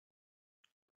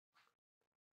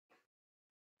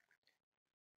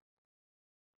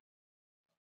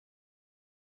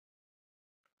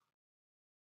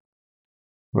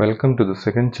Welcome to the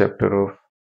second chapter of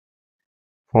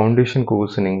Foundation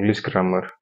course in English Grammar.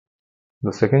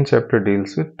 The second chapter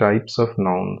deals with types of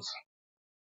nouns.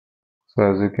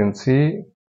 So as you can see,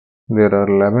 there are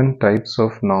 11 types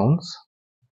of nouns.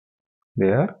 They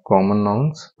are common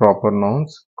nouns, proper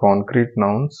nouns, concrete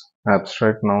nouns,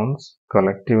 abstract nouns,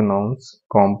 collective nouns,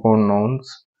 compound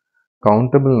nouns,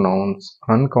 countable nouns,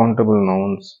 uncountable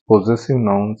nouns, possessive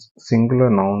nouns,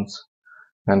 singular nouns,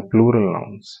 and plural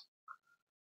nouns.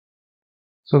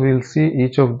 So we'll see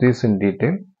each of these in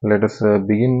detail. Let us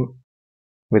begin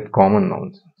with common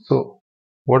nouns. So,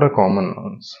 what are common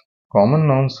nouns? Common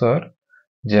nouns are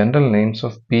general names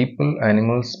of people,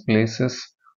 animals, places,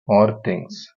 or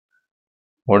things.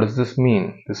 What does this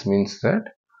mean? This means that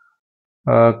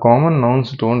common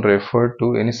nouns don't refer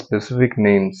to any specific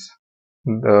names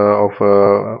of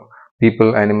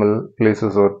people, animal,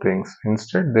 places, or things.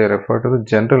 Instead, they refer to the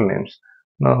general names.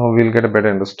 Now, we'll get a better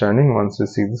understanding once we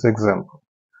see this example.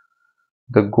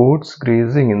 The goats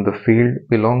grazing in the field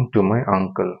belong to my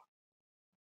uncle.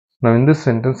 Now in this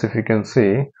sentence, if you can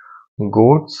say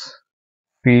goats,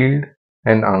 field,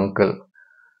 and uncle.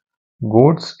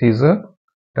 Goats is a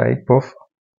type of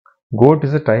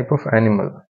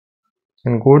animal,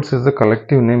 and goats is the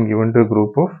collective name given to a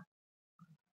group of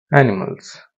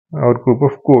animals or group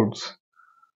of goats.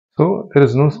 So there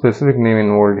is no specific name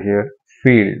involved here.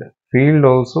 Field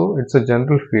also, it's a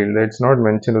general field. It's not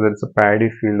mentioned whether it's a paddy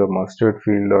field or mustard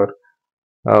field or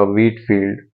a wheat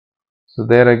field. So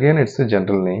there again, it's a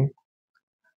general name.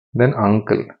 Then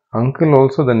uncle. Uncle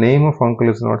also, the name of uncle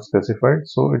is not specified,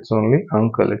 so it's only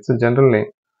uncle. It's a general name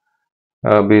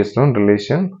based on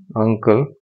relation, uncle.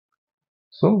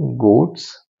 So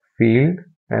goats, field,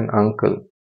 and uncle.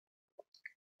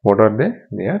 What are they?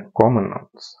 They are common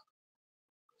nouns.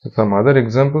 So some other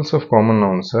examples of common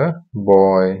nouns are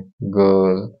boy,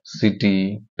 girl,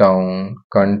 city, town,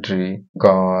 country,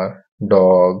 car,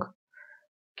 dog,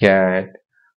 cat.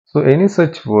 So any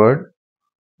such word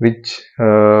which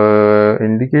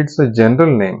indicates a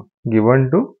general name given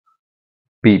to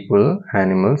people,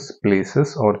 animals,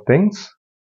 places, or things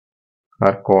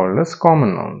are called as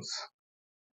common nouns.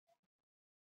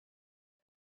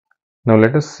 Now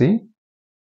let us see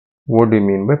what do you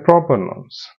mean by proper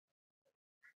nouns.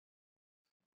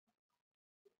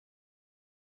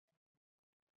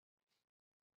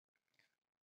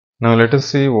 Now let us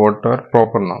see what are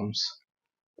proper nouns.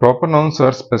 Proper nouns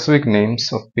are specific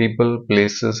names of people,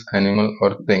 places, animal,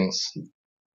 or things.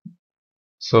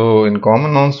 So in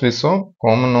common nouns we saw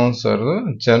common nouns are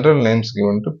the general names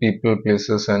given to people,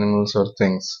 places, animals, or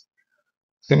things.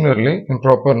 Similarly, in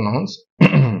proper nouns,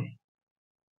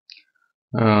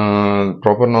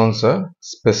 proper nouns are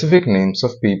specific names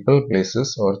of people,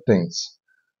 places, or things.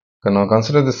 Now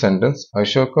consider the sentence,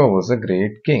 Ashoka was a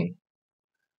great king.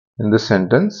 In this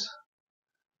sentence,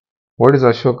 what is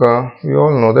Ashoka? We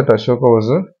all know that Ashoka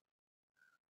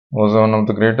was one of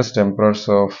the greatest emperors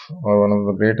of, or one of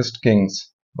the greatest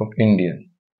kings of India.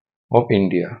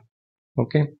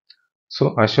 Okay.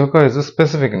 So Ashoka is a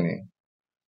specific name.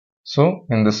 So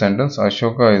in the sentence,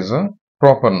 Ashoka is a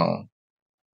proper noun.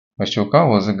 Ashoka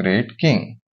was a great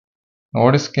king. Now,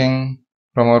 what is king?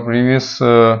 From our previous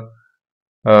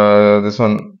this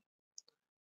one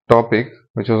topic,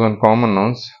 which was on common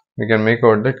nouns, we can make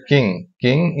out that king.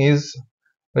 King is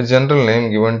a general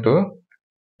name given to a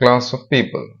class of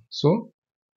people. So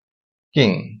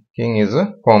king. King is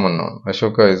a common noun.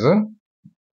 Ashoka is a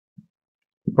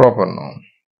proper noun.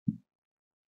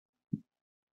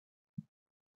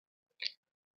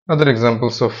 Other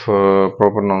examples of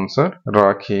proper nouns are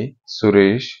Rakhi,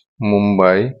 Suresh,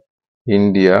 Mumbai,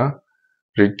 India,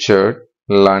 Richard,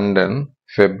 London,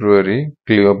 February,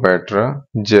 Cleopatra,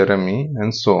 Jeremy,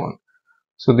 and so on.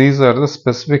 So these are the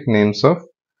specific names of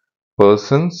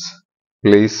persons,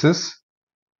 places.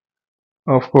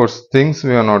 Of course, things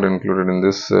we are not included in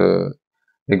this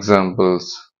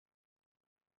examples.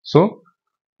 So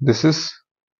this is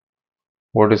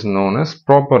what is known as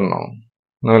proper noun.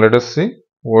 Now let us see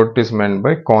what is meant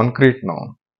by concrete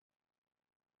noun.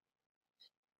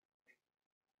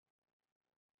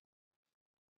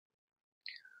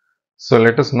 So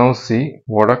let us now see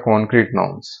what are concrete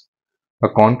nouns. A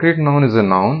concrete noun is a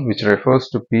noun which refers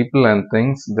to people and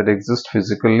things that exist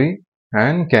physically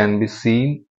and can be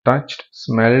seen, touched,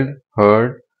 smelled,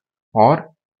 heard,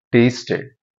 or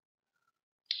tasted.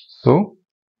 So,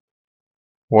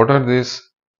 what are these?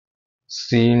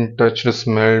 Seen, touched,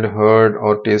 smelled, heard,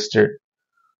 or tasted?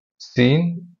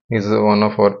 Seen is one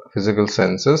of our physical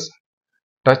senses.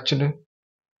 Touched,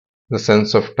 the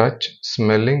sense of touch.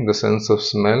 Smelling, the sense of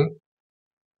smell.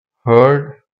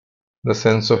 Heard, the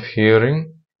sense of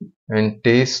hearing. And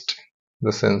taste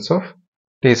the sense of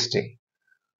tasting.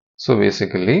 So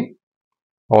basically,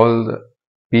 all the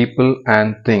people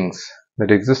and things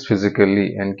that exist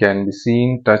physically and can be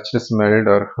seen, touched, smelled,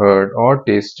 or heard, or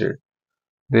tasted,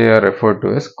 they are referred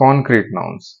to as concrete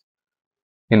nouns.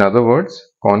 In other words,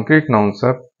 concrete nouns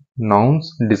are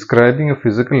nouns describing a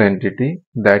physical entity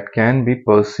that can be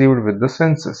perceived with the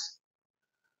senses.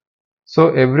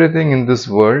 So everything in this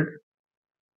world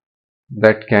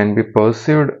that can be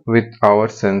perceived with our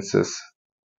senses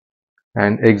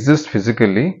and exist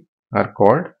physically are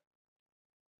called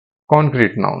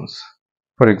concrete nouns.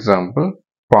 For example,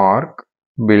 park,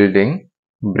 building,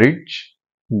 bridge,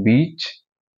 beach,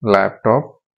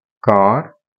 laptop,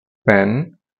 car,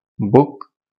 pen, book,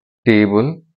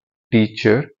 table,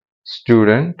 teacher,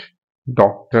 student,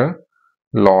 doctor,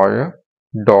 lawyer,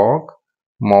 dog,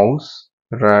 mouse,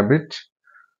 rabbit,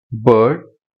 bird,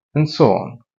 and so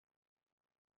on.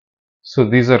 So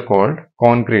these are called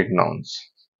concrete nouns.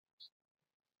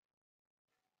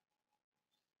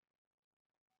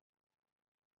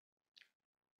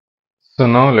 So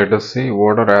now let us see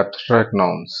what are abstract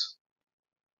nouns.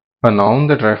 A noun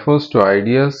that refers to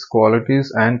ideas,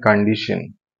 qualities, and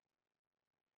condition.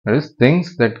 That is,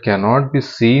 things that cannot be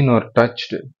seen or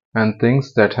touched and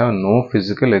things that have no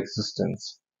physical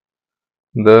existence.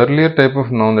 The earlier type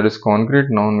of noun, that is concrete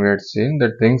noun, we had seen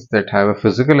that things that have a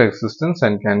physical existence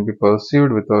and can be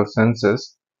perceived with our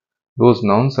senses, those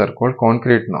nouns are called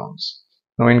concrete nouns.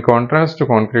 Now in contrast to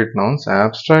concrete nouns,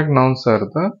 abstract nouns are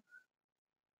the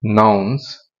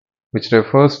nouns which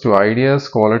refers to ideas,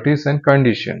 qualities, and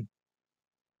condition.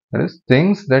 That is,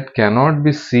 things that cannot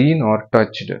be seen or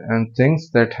touched and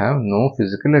things that have no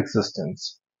physical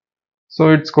existence. So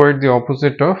it's quite the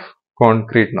opposite of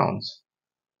concrete nouns.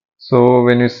 So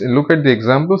when you look at the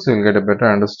examples, you'll get a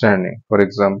better understanding. For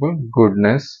example,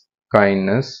 goodness,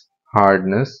 kindness,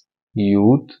 hardness,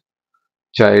 youth,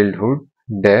 childhood,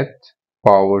 death,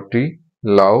 poverty,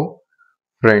 love,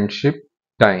 friendship,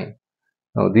 time.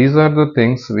 Now these are the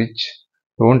things which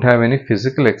don't have any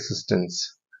physical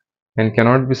existence and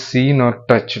cannot be seen or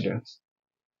touched.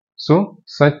 So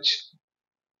such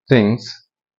things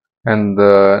and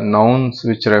the nouns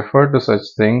which refer to such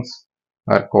things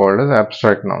are called as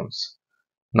abstract nouns.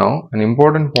 Now an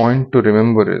important point to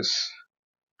remember is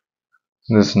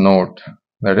this note,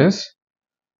 that is,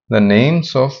 the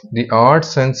names of the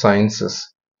arts and sciences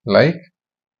like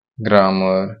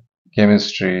grammar,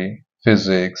 chemistry,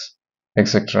 physics,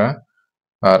 etc.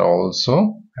 are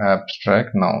also abstract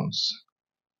nouns.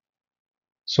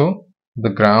 So the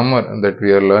grammar that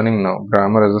we are learning now,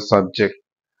 grammar as a subject,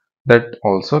 that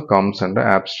also comes under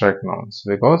abstract nouns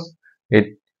because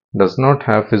it does not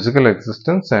have physical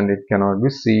existence and it cannot be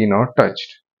seen or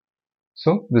touched.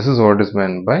 So this is what is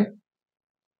meant by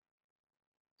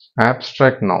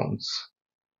abstract nouns.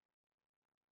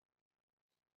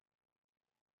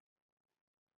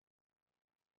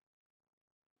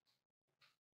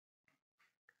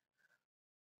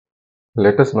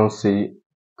 Let us now see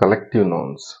collective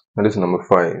nouns. That is number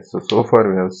 5. So far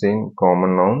we have seen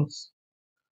common nouns,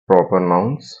 proper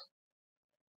nouns,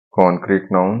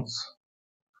 concrete nouns,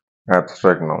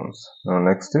 abstract nouns. Now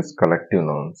next is collective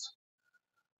nouns.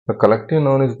 A collective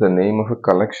noun is the name of a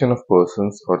collection of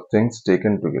persons or things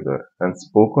taken together and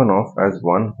spoken of as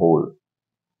one whole.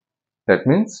 That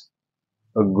means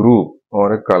a group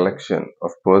or a collection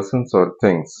of persons or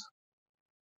things.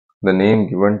 The name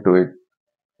given to it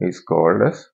is called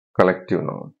as collective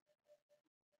noun.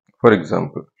 For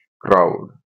example, crowd,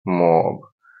 mob.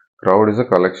 Crowd is a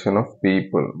collection of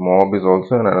people. Mob is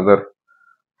also another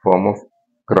form of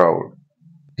crowd.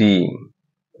 Team.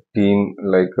 Team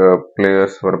like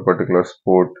players for a particular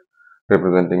sport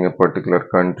representing a particular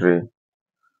country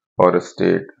or a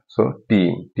state. So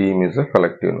team. Team is a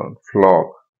collective noun.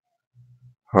 Flock,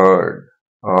 herd,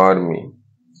 army,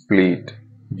 fleet,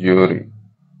 jury,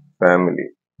 family,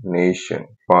 nation,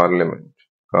 parliament,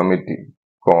 committee,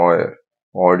 choir,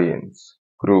 audience,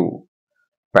 crew,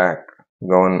 pack,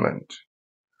 government.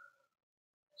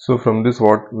 So from this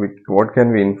what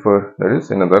can we infer? That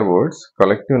is, in other words,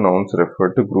 collective nouns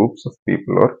refer to groups of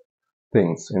people or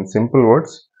things. In simple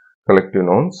words, collective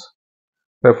nouns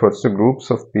refers to groups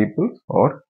of people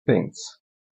or things.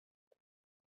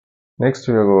 Next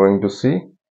we are going to see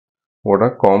what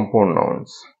are compound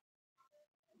nouns.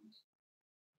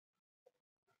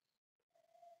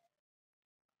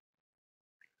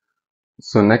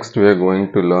 So next we are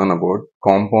going to learn about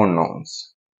compound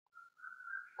nouns.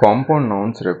 Compound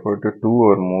nouns refer to two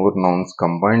or more nouns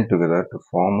combined together to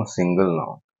form a single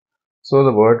noun. So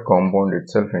the word compound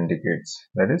itself indicates,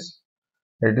 that is,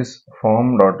 it is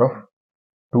formed out of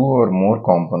two or more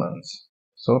components.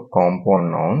 So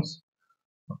compound nouns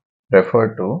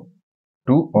refer to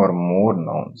two or more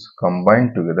nouns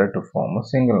combined together to form a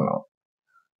single noun.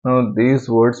 Now, these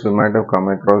words we might have come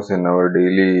across in our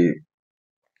daily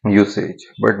usage,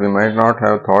 but we might not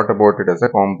have thought about it as a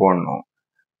compound noun,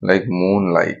 like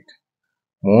moonlight.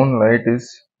 Moonlight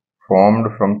is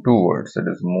formed from two words, that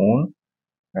is moon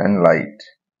and light.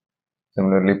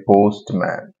 Similarly,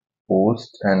 postman.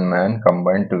 Post and man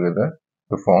combined together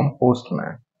to form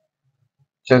postman.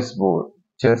 Chessboard.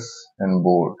 Chess and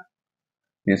board.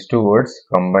 These two words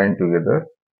combined together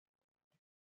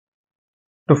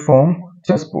to form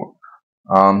chessboard.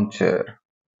 Armchair.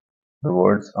 The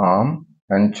words arm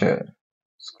and chair.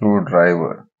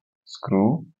 Screwdriver.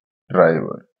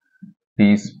 Screwdriver.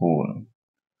 Teaspoon.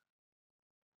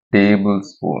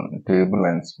 Tablespoon. Table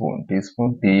and spoon.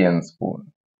 Teaspoon, tea and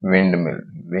spoon. Windmill.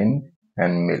 Wind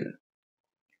and mill.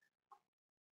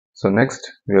 So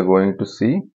next we are going to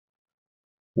see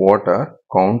what are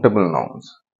countable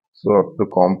nouns. So up to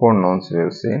compound nouns we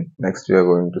have seen. Next we are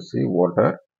going to see what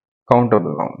are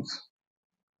countable nouns.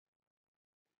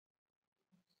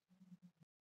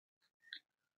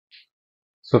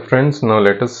 So friends, now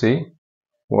let us see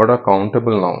what are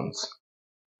countable nouns.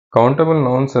 Countable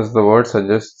nouns, as the word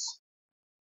suggests,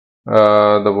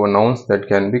 the nouns that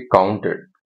can be counted.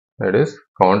 That is,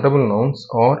 countable nouns,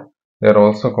 or they are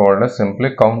also called as simply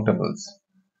countables,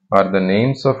 are the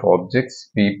names of objects,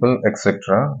 people,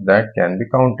 etc. that can be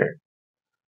counted.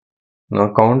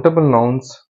 Now, countable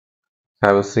nouns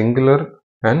have a singular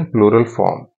and plural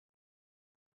form.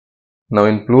 Now,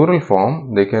 in plural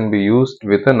form, they can be used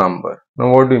with a number.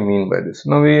 Now, what do you mean by this?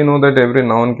 Now, we know that every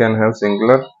noun can have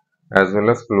singular as well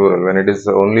as plural. When it is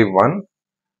only one,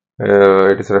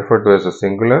 it is referred to as a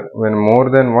singular. When more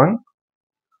than one,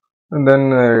 then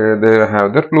they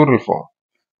have their plural form.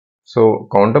 So,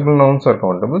 countable nouns or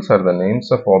countables are the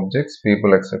names of objects,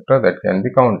 people, etc. that can be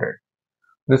counted.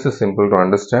 This is simple to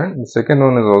understand. The second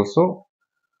one is also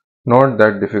not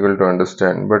that difficult to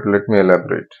understand, but let me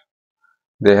elaborate.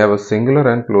 They have a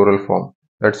singular and plural form.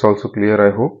 That's also clear,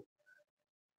 I hope.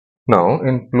 Now,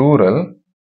 in plural,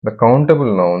 the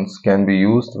countable nouns can be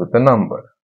used with a number.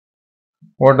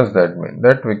 What does that mean?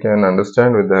 That we can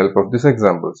understand with the help of these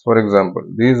examples. For example,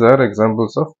 these are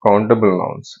examples of countable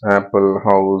nouns. Apple,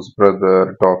 house,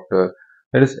 brother, doctor.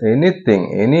 That is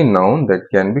anything, any noun that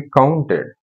can be counted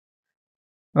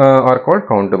are called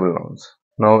countable nouns.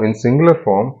 Now, in singular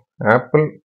form,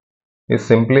 apple is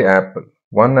simply apple.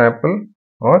 One apple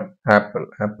or apple.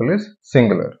 Apple is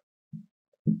singular.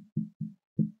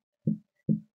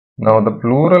 Now, the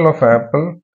plural of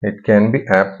apple, it can be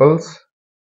apples,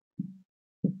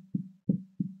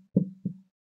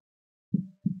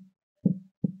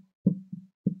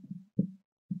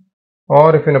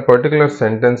 or if in a particular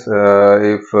sentence,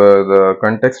 if the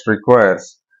context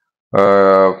requires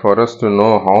for us to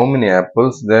know how many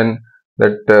apples, then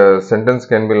that sentence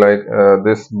can be like,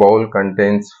 this bowl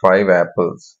contains 5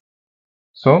 apples.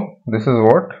 So, this is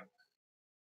what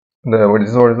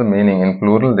is the meaning. In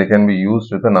plural, they can be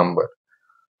used with a number.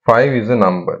 5 is a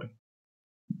number.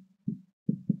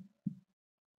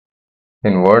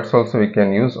 In words also we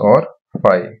can use or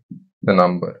 5, the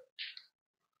number.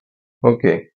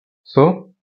 Okay,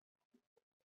 so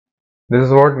this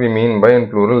is what we mean by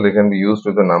in plural they can be used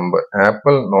with a number.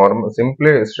 Apple, normal,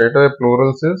 simply straight away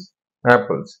plurals is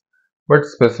apples. But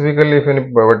specifically if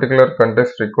any particular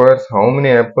context requires how many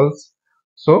apples,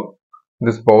 so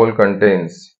this bowl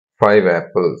contains 5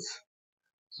 apples.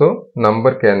 So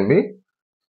number can be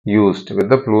used with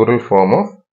the plural form of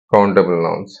countable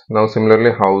nouns. Now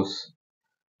similarly house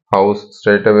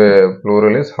straight away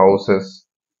plural is houses.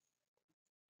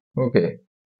 Okay.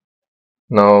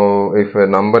 Now, if a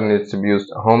number needs to be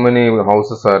used, how many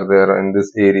houses are there in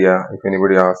this area? If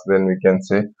anybody asks, then we can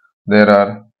say there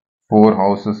are 4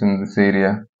 houses in this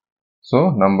area. So,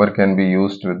 number can be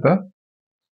used with the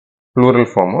plural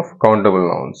form of countable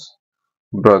nouns.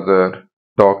 Brother,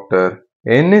 doctor,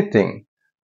 anything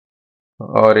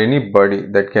or anybody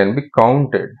that can be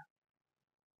counted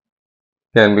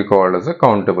can be called as a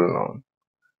countable noun.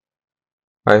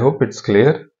 I hope it's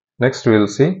clear. Next, we will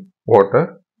see what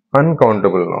are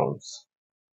uncountable nouns.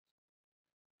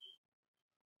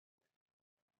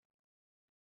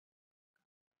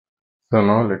 So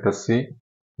now let us see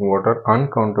what are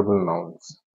uncountable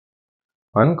nouns.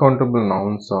 Uncountable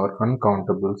nouns or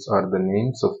uncountables are the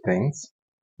names of things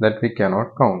that we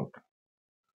cannot count.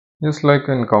 Just like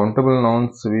in countable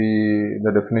nouns,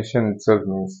 the definition itself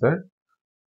means that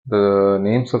the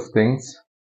names of things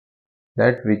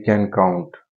that we can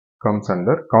count comes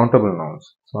under countable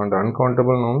nouns. So under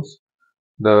uncountable nouns,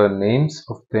 the names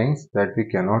of things that we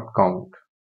cannot count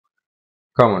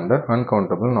come under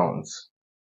uncountable nouns.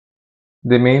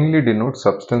 They mainly denote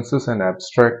substances and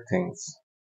abstract things.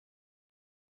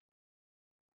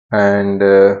 And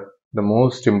the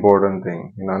most important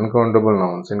thing in in countable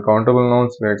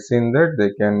nouns, we had seen that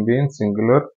they can be in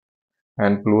singular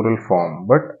and plural form,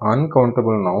 but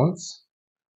uncountable nouns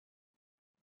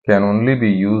can only be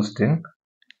used in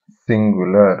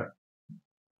singular.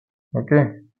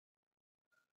 Okay.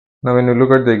 Now, when you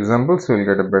look at the examples, you will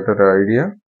get a better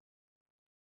idea.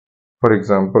 For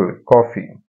example, coffee.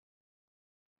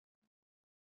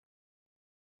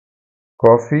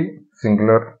 Coffee,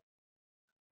 singular,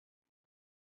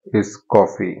 is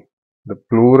coffee. The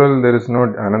plural, there is no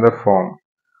another form.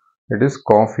 It is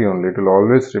coffee only. It will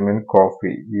always remain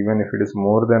coffee. Even if it is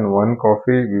more than one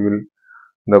coffee,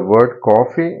 the word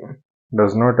coffee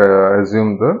does not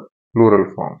assume the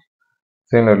plural form.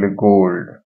 Similarly, gold,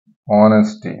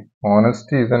 honesty.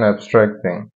 Honesty is an abstract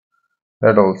thing.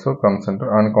 That also comes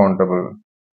under uncountable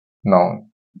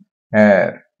noun.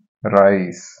 Air,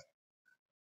 rice,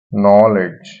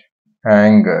 knowledge,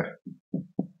 anger,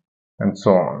 and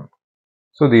so on.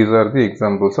 So these are the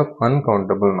examples of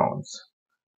uncountable nouns.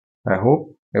 I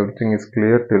hope everything is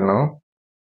clear till now.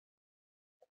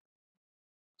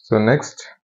 So next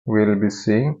we will be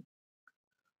seeing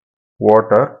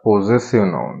what are possessive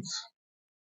nouns.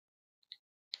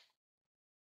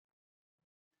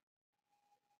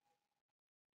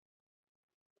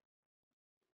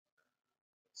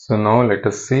 So now let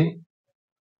us see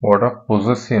what are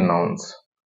possessive nouns.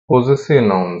 Possessive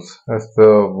nouns, as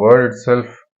the word itself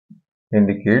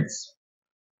indicates,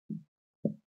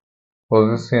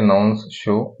 possessive nouns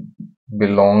show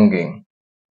belonging.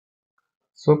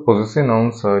 So possessive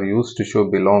nouns are used to show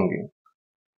belonging.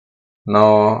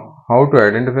 Now, how to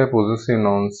identify possessive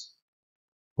nouns?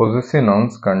 Possessive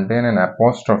nouns contain an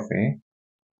apostrophe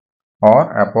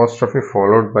or apostrophe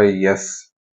followed by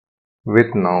s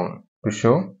with noun to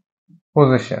show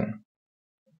possession.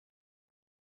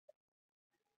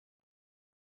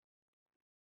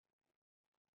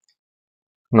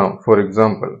 Now, for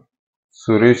example,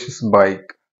 Suresh's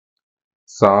bike,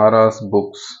 Sara's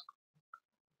books.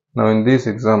 Now, in these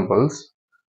examples,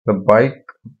 the bike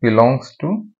belongs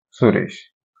to Suresh.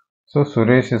 So,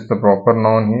 Suresh is the proper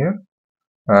noun here.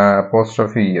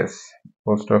 Apostrophe s.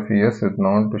 Apostrophe s with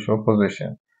noun to show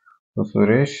possession. So,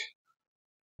 Suresh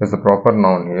is the proper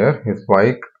noun here. His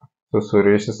bike. So,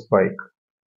 Suresh's bike.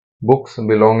 Books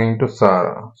belonging to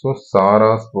Sarah. So,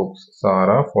 Sarah's books.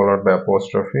 Sarah followed by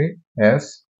apostrophe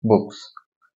s books.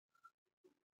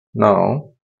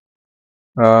 Now,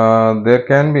 there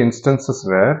can be instances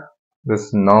where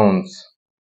these nouns,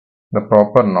 the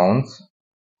proper nouns,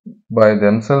 by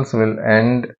themselves will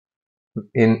end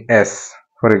in s.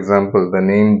 For example, the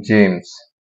name James.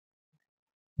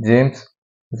 James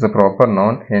is a proper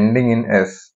noun ending in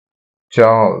s.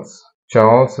 Charles.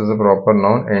 Charles is a proper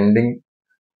noun ending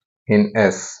in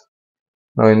s.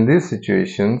 Now, in these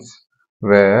situations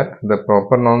where the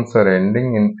proper nouns are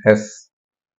ending in s,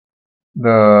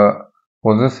 the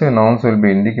possessive nouns will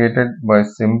be indicated by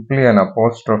simply an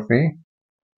apostrophe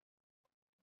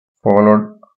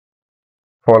following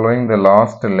the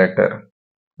last letter.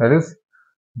 That is,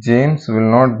 James will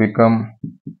not become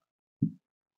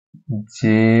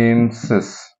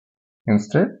Jameses.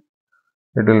 Instead,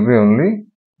 it will be only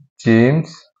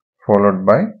James followed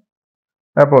by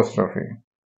apostrophe.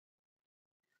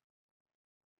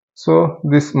 So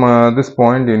this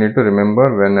point you need to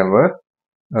remember whenever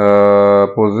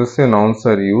possessive nouns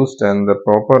are used and the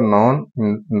proper noun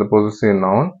in the possessive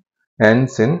noun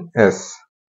ends in s.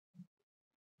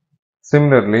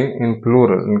 Similarly, in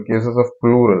plural, in cases of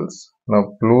plurals,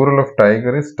 now plural of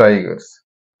tiger is tigers.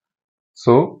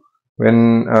 So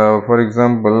when, for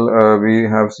example, we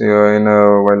have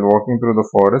while walking through the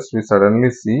forest, we suddenly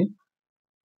see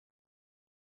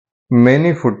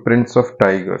many footprints of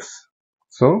tigers.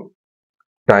 So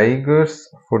tigers'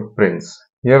 footprints.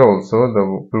 Here also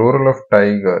the plural of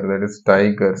tiger, that is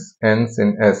tigers, ends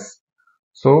in s.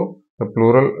 So the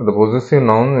possessive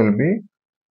noun will be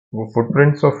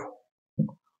footprints of,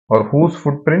 or whose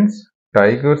footprints?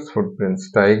 Tigers'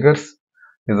 footprints. Tigers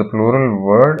is a plural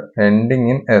word ending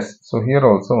in s. So here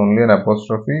also only an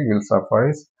apostrophe will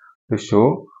suffice to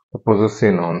show the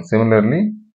possessive noun.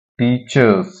 Similarly,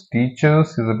 teachers. Teachers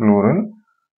is a plural.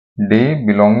 Day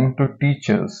belonging to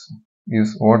teachers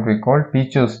is what we call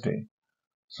Teachers' Day.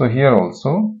 So here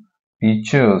also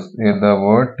teachers, the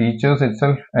word teachers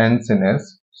itself ends in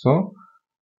s. So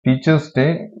Teachers'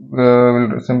 Day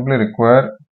will simply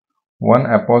require one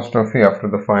apostrophe after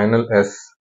the final s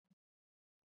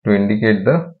to indicate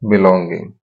the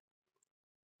belonging.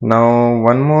 Now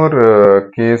one more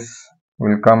case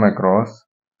will come across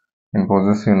in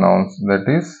possessive nouns, that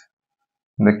is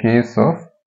in the case of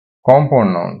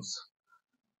compound nouns.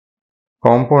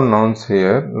 Compound nouns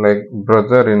here like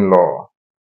brother-in-law,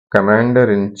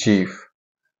 commander-in-chief.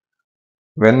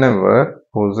 Whenever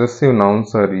possessive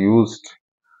nouns are used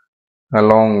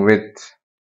along with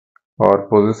or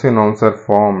possessive nouns are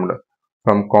formed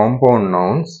from compound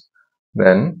nouns,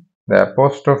 then the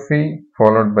apostrophe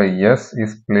followed by s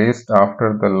is placed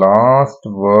after the last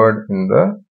word in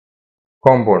the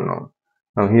compound noun.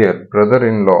 Now here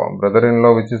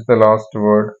brother-in-law which is the last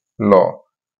word law.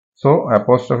 So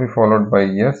apostrophe followed by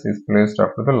s is placed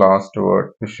after the last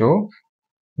word to show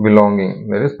belonging.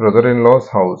 That is brother-in-law's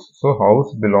house. So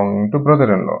house belonging to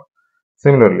brother-in-law.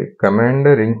 Similarly,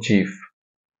 commander-in-chief,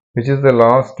 which is the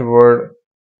last word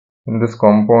in this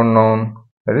compound noun,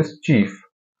 that is chief.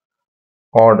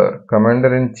 Order,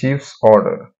 commander-in-chief's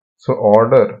order. So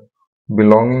order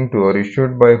belonging to or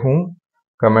issued by whom?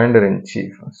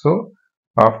 Commander-in-chief. So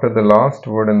after the last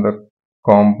word in the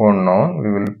compound noun, we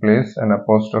will place an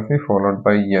apostrophe followed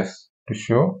by s to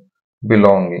show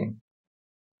belonging.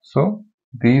 So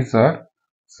these are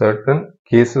certain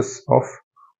cases of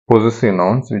possessive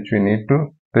nouns which we need to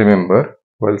remember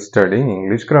while studying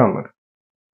English grammar.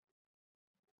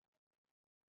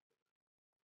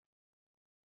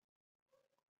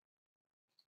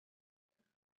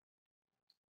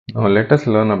 Now let us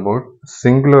learn about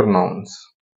singular nouns.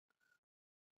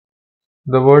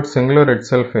 The word singular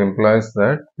itself implies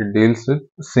that it deals with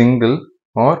single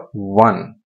or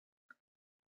one.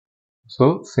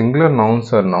 So singular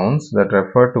nouns are nouns that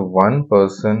refer to one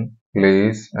person,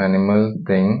 place, animal,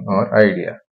 thing or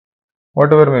idea.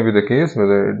 Whatever may be the case,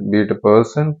 whether it be it a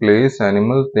person, place,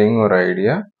 animal, thing or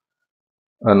idea,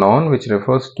 a noun which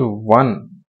refers to one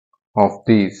of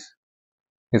these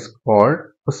is called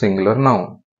a singular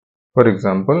noun. For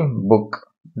example, book,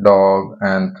 dog,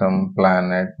 anthem,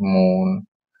 planet, moon.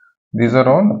 These are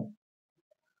all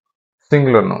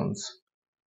singular nouns.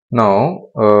 Now,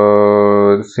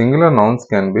 singular nouns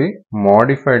can be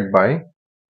modified by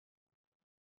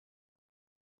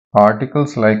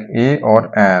articles like a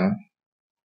or an.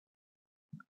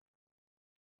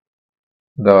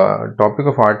 The topic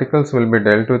of articles will be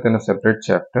dealt with in a separate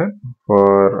chapter.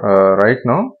 For right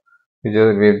now, we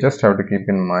just have to keep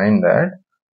in mind that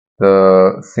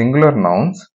the singular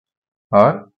nouns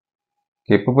are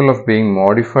capable of being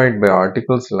modified by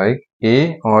articles like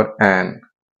a or an.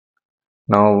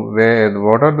 Now,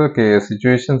 what are the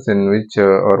situations in which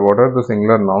or what are the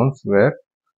singular nouns where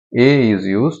a is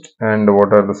used and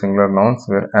what are the singular nouns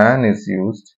where an is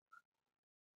used?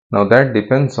 Now, that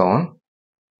depends on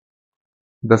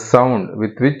the sound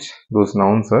with which those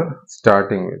nouns are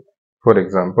starting with. For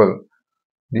example,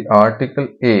 the article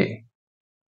a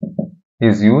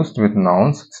is used with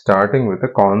nouns starting with a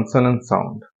consonant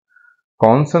sound.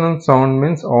 Consonant sound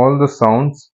means all the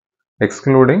sounds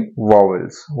excluding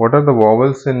vowels. What are the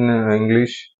vowels in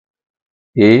English?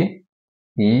 A,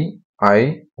 E,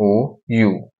 I, O,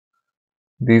 U.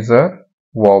 These are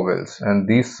vowels and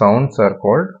these sounds are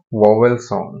called vowel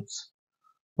sounds.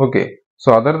 Okay,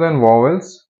 so other than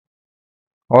vowels,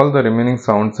 all the remaining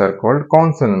sounds are called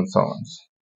consonant sounds.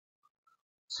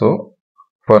 So,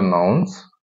 for nouns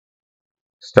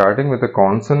starting with a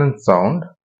consonant sound,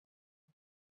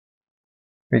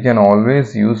 we can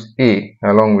always use a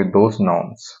along with those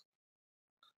nouns.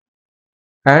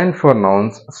 And for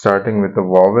nouns starting with a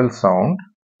vowel sound,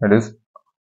 that is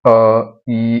a,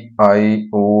 e, I,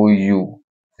 o, u.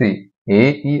 See, a,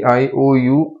 e, I, o,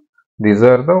 u, these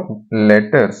are the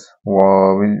letters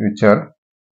which are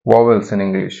vowels in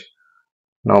English.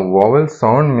 Now, vowel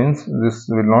sound means this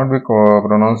will not be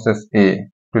pronounced as a.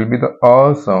 It will be the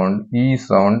a sound, e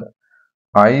sound,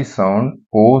 I sound,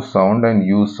 o sound and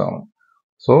u sound.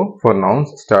 So, for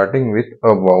nouns starting with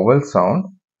a vowel sound,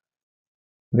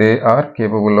 they are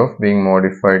capable of being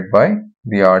modified by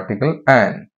the article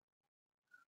an.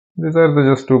 These are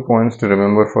the just 2 points to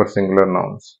remember for singular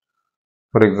nouns.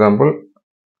 For example,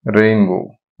 rainbow.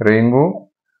 Rainbow,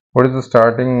 what is the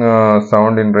starting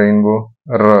sound in rainbow?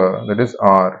 R, that is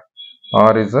R.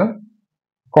 R is a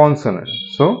consonant.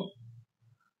 So,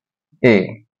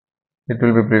 A. It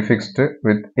will be prefixed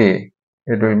with A.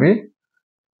 It will be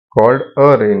called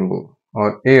a rainbow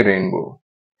or a rainbow.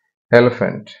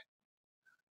 Elephant.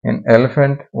 In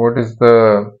elephant, what is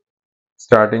the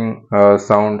starting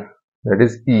sound? That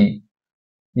is E.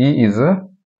 E is a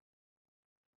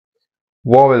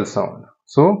vowel sound.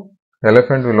 So,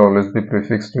 elephant will always be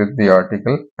prefixed with the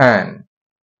article an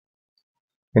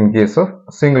in case of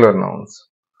singular nouns.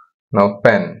 Now,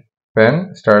 pen.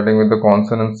 Pen starting with the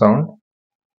consonant sound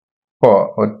P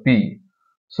or P.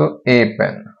 So, a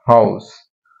pen. House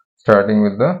starting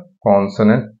with the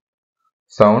consonant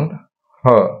sound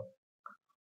her,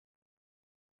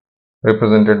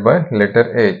 represented by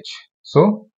letter H.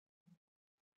 So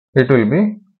it will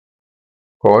be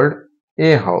called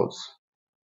a house.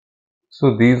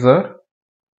 So these are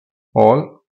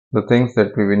all the things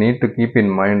that we need to keep in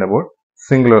mind about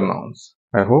singular nouns.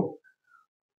 I hope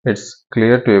it's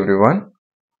clear to everyone.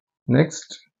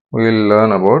 Next, we will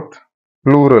learn about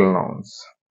plural nouns.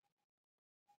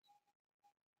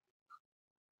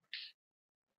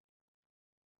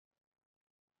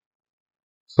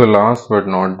 So last but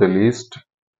not the least,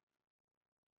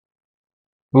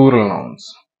 plural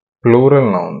nouns.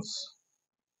 Plural nouns.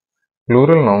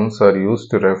 Plural nouns are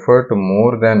used to refer to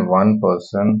more than one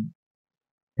person,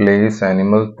 place,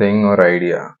 animal, thing or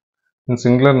idea. In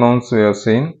singular nouns we have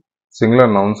seen singular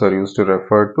nouns are used to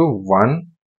refer to one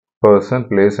person,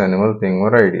 place, animal, thing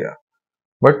or idea.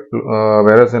 But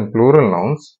whereas in plural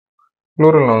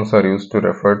nouns are used to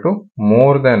refer to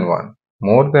more than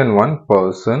one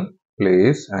person,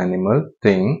 place, animal,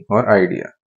 thing or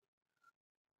idea.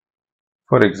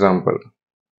 For example,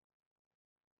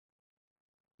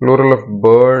 plural of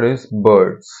bird is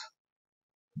birds,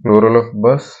 plural of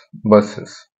bus,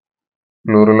 buses,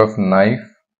 plural of knife,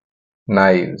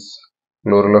 knives,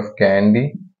 plural of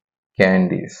candy,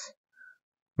 candies,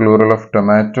 plural of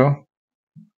tomato,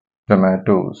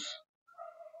 tomatoes,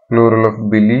 plural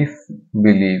of belief,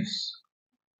 beliefs,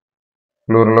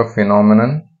 plural of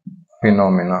phenomenon,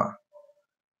 phenomena.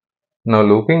 Now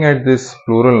looking at these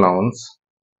plural nouns,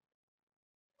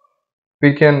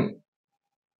 we can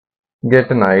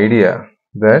get an idea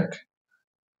that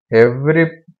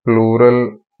every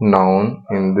plural noun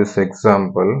in this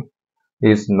example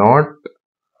is not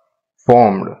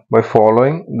formed by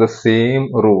following the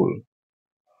same rule.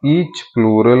 Each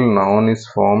plural noun is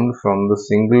formed from the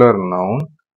singular noun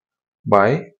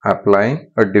by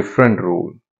applying a different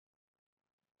rule.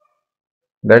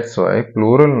 That's why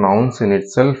plural nouns in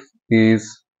itself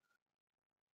is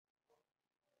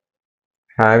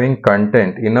having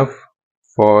content enough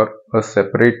for a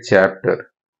separate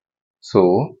chapter.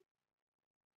 So,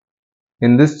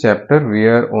 in this chapter, we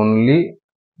are only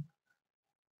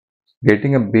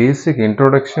getting a basic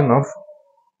introduction of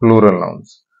plural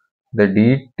nouns. The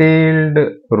detailed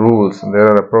rules, there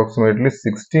are approximately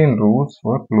 16 rules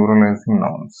for pluralizing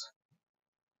nouns.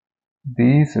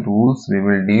 These rules we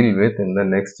will deal with in the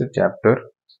next chapter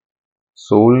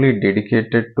solely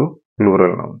dedicated to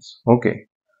plural nouns. Okay,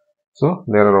 so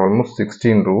there are almost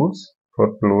 16 rules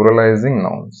for pluralizing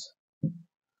nouns.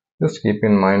 Just keep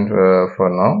in mind for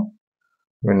now,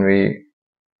 when we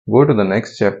go to the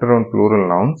next chapter on plural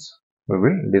nouns, we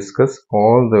will discuss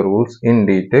all the rules in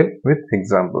detail with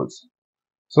examples.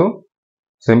 So,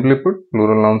 simply put,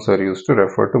 plural nouns are used to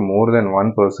refer to more than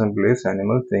one person, place,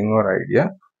 animal, thing or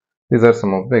idea. These are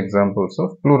some of the examples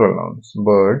of plural nouns: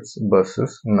 birds,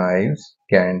 buses, knives,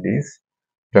 candies,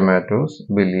 tomatoes,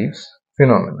 beliefs,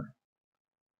 phenomena.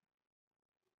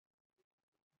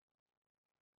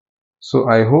 So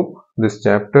I hope this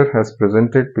chapter has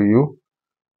presented to you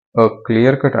a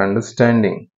clear-cut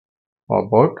understanding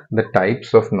about the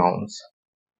types of nouns.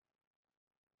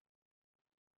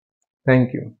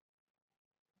 Thank you.